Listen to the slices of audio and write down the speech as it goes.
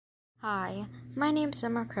Hi, my name's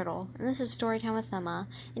Emma Criddle, and this is Storytime with Emma,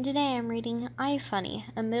 and today I'm reading I Funny,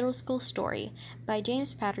 a middle school story by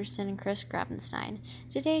James Patterson and Chris Grabenstein.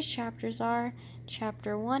 Today's chapters are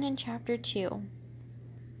Chapter 1 and Chapter 2.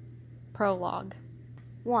 Prologue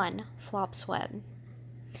 1. Flop Sweat.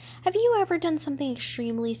 Have you ever done something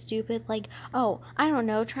extremely stupid like, I don't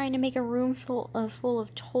know, trying to make a room full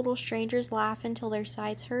of total strangers laugh until their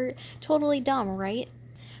sides hurt? Totally dumb, right?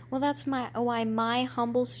 Well, that's why my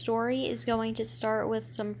humble story is going to start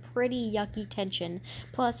with some pretty yucky tension,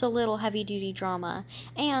 plus a little heavy-duty drama,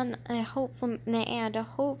 and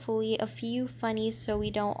hopefully a few funnies so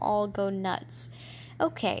we don't all go nuts.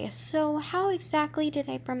 Okay, so how exactly did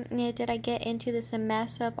I get into this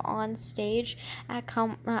mess up on stage at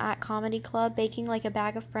comedy club, baking like a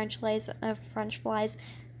bag of French fries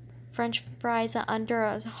under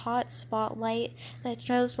a hot spotlight that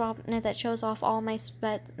shows off all my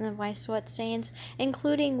sweat stains,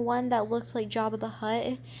 including one that looks like Jabba the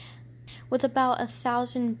Hutt, with about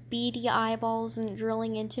 1,000 beady eyeballs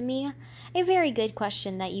drilling into me? A very good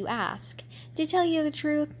question that you ask. To tell you the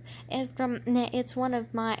truth, it's one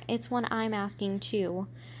I'm asking too.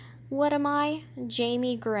 What am I,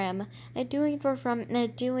 Jamie Grimm, doing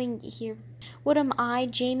here? What am I,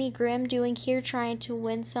 Jamie Grimm, doing here trying to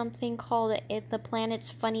win something called the Planet's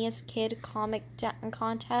Funniest Kid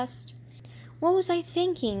Contest? What was I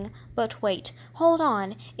thinking? But wait, hold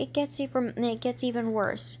on. It gets even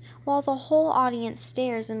worse. While the whole audience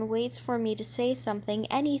stares and waits for me to say something,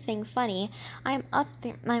 anything funny, I'm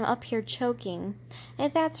up here choking.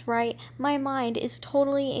 And that's right, my mind is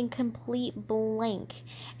totally in complete blank.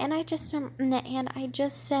 And I just said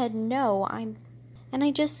no.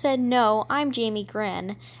 I'm Jamie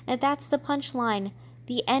Grin, and that's the punchline.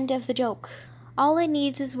 The end of the joke. All it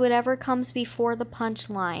needs is whatever comes before the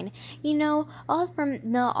punchline.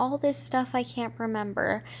 All this stuff I can't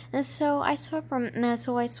remember. And so I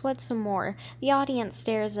sweat some more. The audience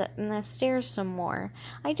stares some more.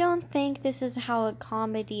 I don't think this is how a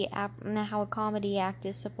comedy act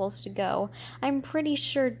is supposed to go. I'm pretty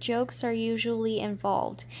sure jokes are usually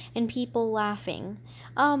involved and people laughing.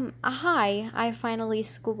 Hi. I finally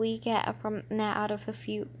squeak out a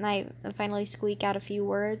few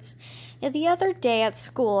words. The other day at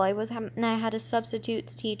school, I had a substitute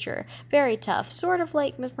teacher, very tough, sort of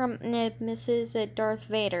like from Mrs. Darth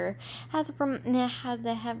Vader. Had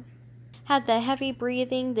the heavy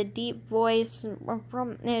breathing, the deep voice.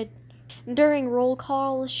 During roll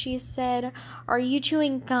calls, she said, "Are you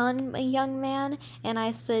chewing gum, young man?" And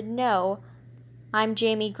I said, "No, I'm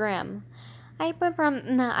Jamie Grimm."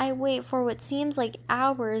 I wait for what seems like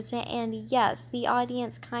hours, and yes, the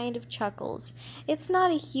audience kind of chuckles. It's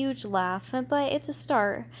not a huge laugh, but it's a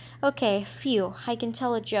start. Okay, phew, I can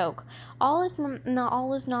tell a joke. All is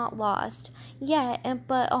not lost yet,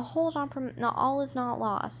 but hold on, all is not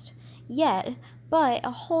lost yet. But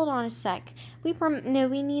hold on a sec. We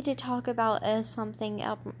need to talk about something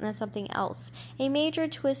else. A major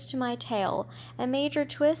twist to my tale. A major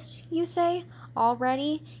twist, you say?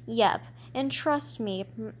 Already? Yep. And trust me,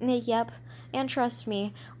 you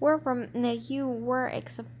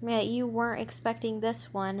weren't expecting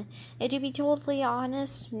this one. And to be totally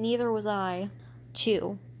honest, neither was I.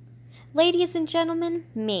 2. Ladies and gentlemen,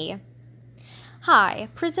 me. Hi,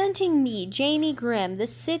 presenting me, Jamie Grimm, the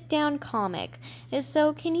sit-down comic.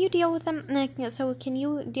 So can you deal with them? So can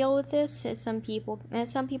you deal with this? Some people can,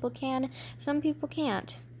 some people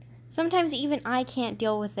can't. Sometimes even I can't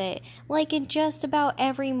deal with it, like in just about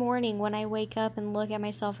every morning when I wake up and look at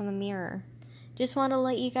myself in the mirror. Just want to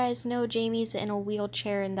let you guys know Jamie's in a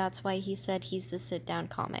wheelchair, and that's why he said he's the sit-down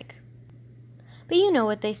comic. But you know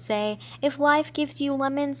what they say, if life gives you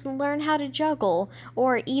lemons, learn how to juggle,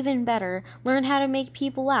 or even better, learn how to make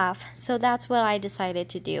people laugh. So that's what I decided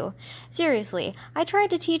to do. Seriously, I tried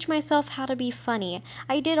to teach myself how to be funny.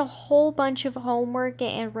 I did a whole bunch of homework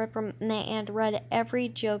and read every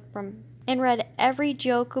joke book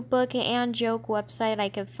and joke website I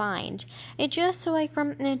could find. Just so I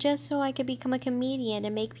could become a comedian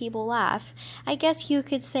and make people laugh. I guess you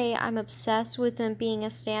could say I'm obsessed with being a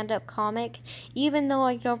stand-up comic, even though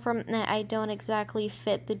I don't exactly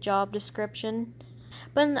fit the job description.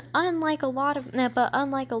 But unlike a lot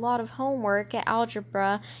of homework at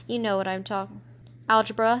algebra, you know I'm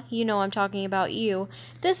talking about you.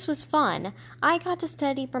 This was fun. I got to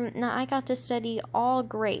study all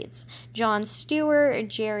grades. Jon Stewart,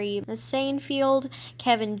 Jerry Seinfeld,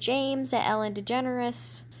 Kevin James, Ellen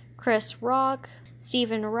DeGeneres, Chris Rock,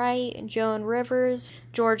 Stephen Wright, Joan Rivers,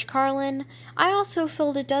 George Carlin. I also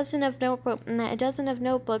filled a dozen of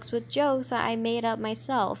notebooks with jokes that I made up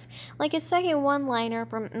myself, like a second one-liner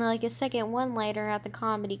at the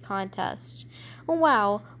comedy contest.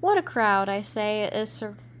 Wow, what a crowd! I say,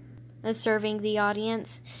 serving the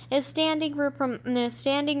audience. Is standing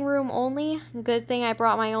room only? Good thing I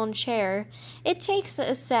brought my own chair. It takes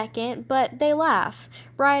a second, but they laugh.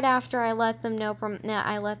 Right after I let them know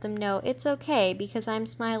it's okay because I'm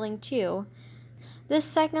smiling too. This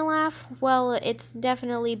second laugh, well, it's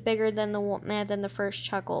definitely bigger than the first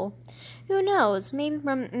chuckle. Who knows?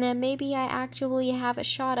 Maybe I actually have a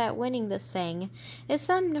shot at winning this thing. It's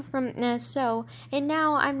and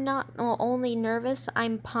now I'm not only nervous,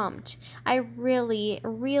 I'm pumped. I really,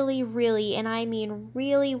 really, really, and I mean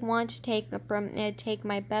really want to take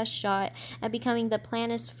my best shot at becoming the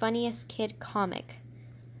planet's funniest kid comic.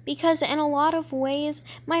 Because in a lot of ways,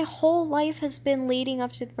 my whole life has been leading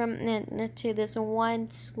up to this one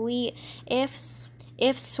sweet, if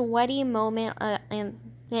sweaty moment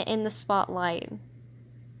in the spotlight.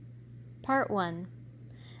 Part 1.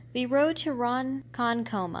 The Road to Ron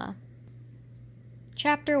Concoma.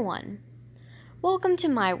 Chapter 1. Welcome to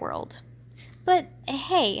my world. But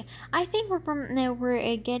hey, I think we're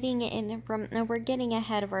getting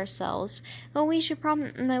ahead of ourselves. Well, we should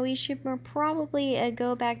probably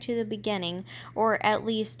go back to the beginning, or at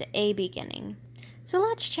least a beginning. So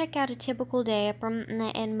let's check out a typical day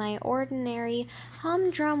in my ordinary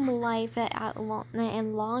humdrum life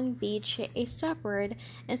in Long Beach, a suburb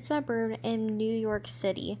in New York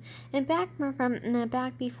City, and back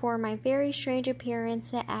before my very strange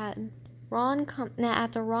appearance at the Ron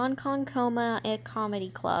Concoma Comedy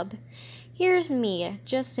Club. Here's me,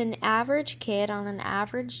 just an average kid on an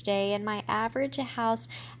average day in my average house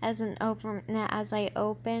as I open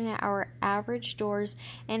our average doors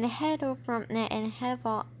and head off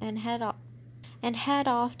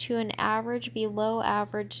to an average below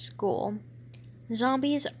average school.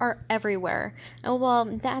 Zombies are everywhere.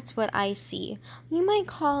 Well, that's what I see. You might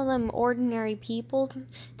call them ordinary people.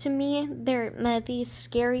 To me, these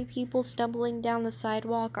scary people stumbling down the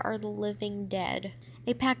sidewalk are the living dead.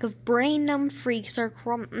 A pack of brain-numb freaks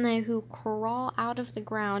who crawl out of the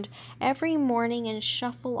ground every morning and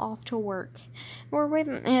shuffle off to work.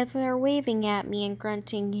 They're waving at me and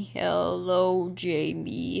grunting, "Hello,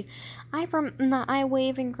 Jamie." I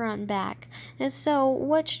wave and grunt back. And so,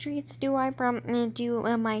 what streets do my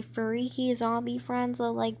freaky zombie friends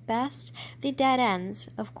like best? The dead ends,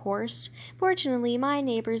 of course. Fortunately, my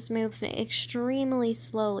neighbors move extremely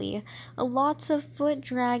slowly. Lots of foot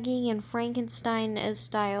dragging and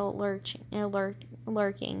Frankenstein-style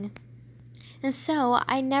lurking. And so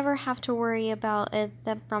I never have to worry about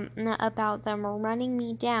them running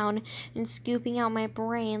me down and scooping out my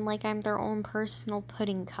brain like I'm their own personal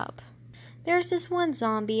pudding cup. There's this one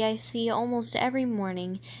zombie I see almost every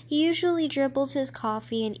morning. He usually dribbles his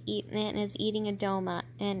coffee and is eating a donut.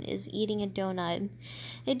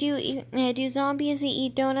 Do zombies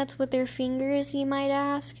eat donuts with their fingers, you might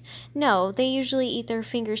ask? No, they usually eat their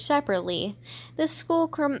fingers separately. The school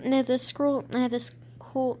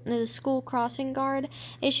crossing guard,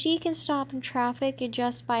 if she can stop traffic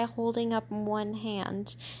just by holding up one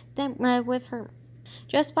hand,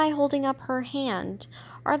 just by holding up her hand.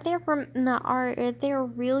 Are there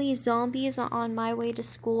really zombies on my way to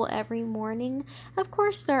school every morning? Of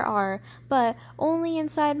course there are, but only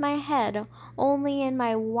inside my head, only in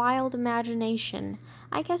my wild imagination.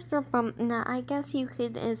 I guess you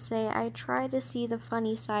could say I try to see the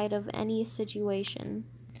funny side of any situation.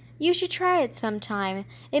 You should try it sometime.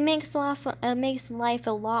 It makes life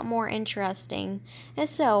a lot more interesting. And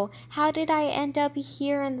so, how did I end up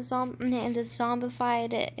here in the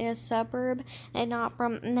zombified suburb and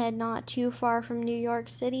not too far from New York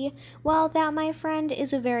City? Well, that, my friend,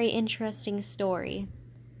 is a very interesting story.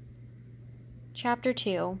 Chapter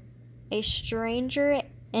 2. A Stranger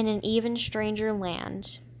in an Even Stranger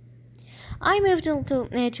Land. I moved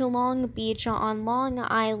to Long Beach on Long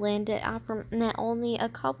Island only a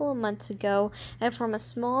couple of months ago from a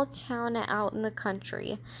small town out in the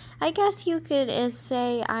country. I guess you could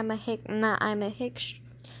say I'm a hick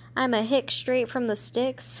straight from the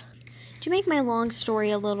sticks. To make my long story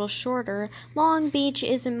a little shorter, Long Beach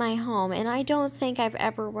isn't my home, and I don't think it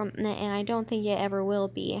ever will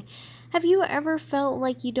be. Have you ever felt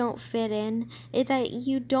like you don't fit in? That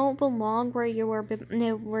you don't belong where you are,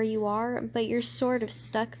 but you're sort of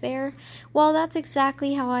stuck there? Well, that's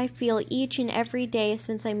exactly how I feel each and every day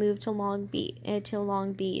since I moved to Long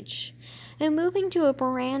Beach. And moving to a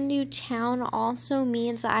brand new town also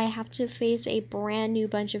means I have to face a brand new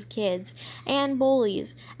bunch of kids and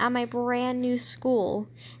bullies at my brand new school.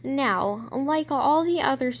 Now, like all the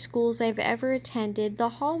other schools I've ever attended, the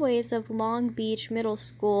hallways of Long Beach Middle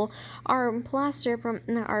School are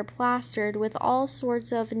plastered with all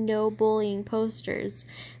sorts of no bullying posters.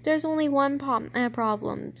 There's only one problem.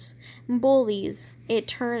 Bullies, it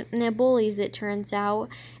turns out. Bullies, it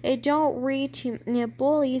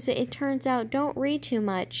turns out, don't read too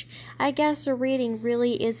much. I guess reading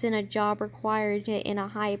really isn't a job required in a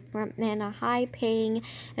high-paying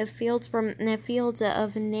fields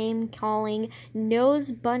of name-calling,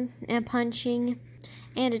 punching,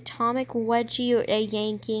 and atomic wedgie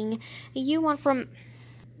yanking. You want from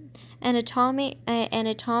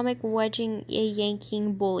atomic wedging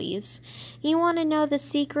yanking bullies. You want to know the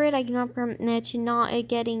secret I got from to not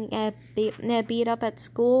getting beat up at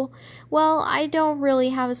school? Well, I don't really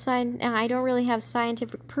have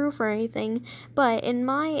scientific proof or anything, but in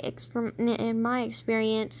my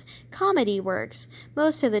experience, comedy works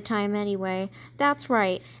most of the time anyway. That's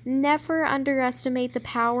right. Never underestimate the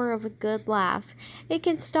power of a good laugh. It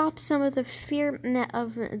can stop some of the fierce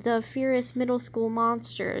middle school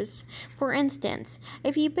monsters. For instance,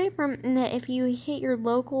 if you hit your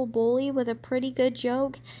local bully with a pretty good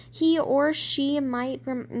joke, he or she might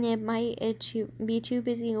be too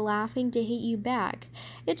busy laughing to hit you back.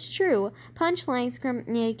 It's true, punchlines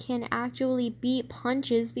can actually beat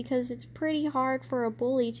punches because it's pretty hard for a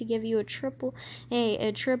bully to give you a triple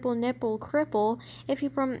nipple cripple if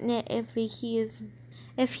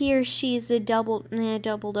he or she is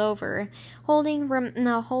doubled over,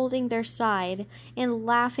 holding their side and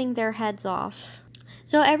laughing their heads off.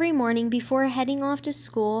 So every morning before heading off to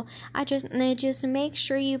school, I just make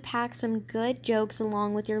sure you pack some good jokes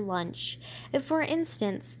along with your lunch. If, for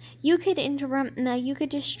instance, you could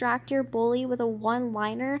distract your bully with a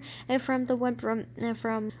one-liner from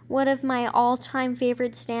one of my all-time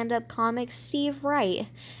favorite stand-up comics, Steve Wright.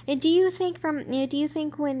 And do you think when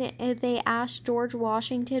they asked George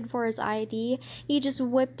Washington for his ID, he just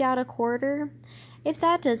whipped out a quarter? If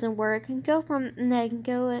that doesn't work,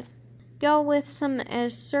 go with some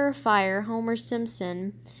Surefire, Homer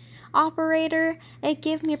Simpson. Operator,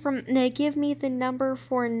 give me the number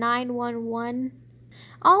for 911.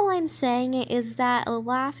 All I'm saying is that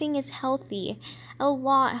laughing is healthy, a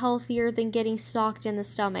lot healthier than getting socked in the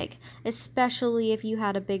stomach, especially if you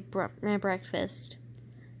had a big breakfast.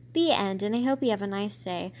 The end, and I hope you have a nice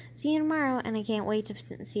day. See you tomorrow, and I can't wait to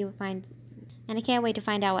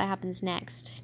find out what happens next.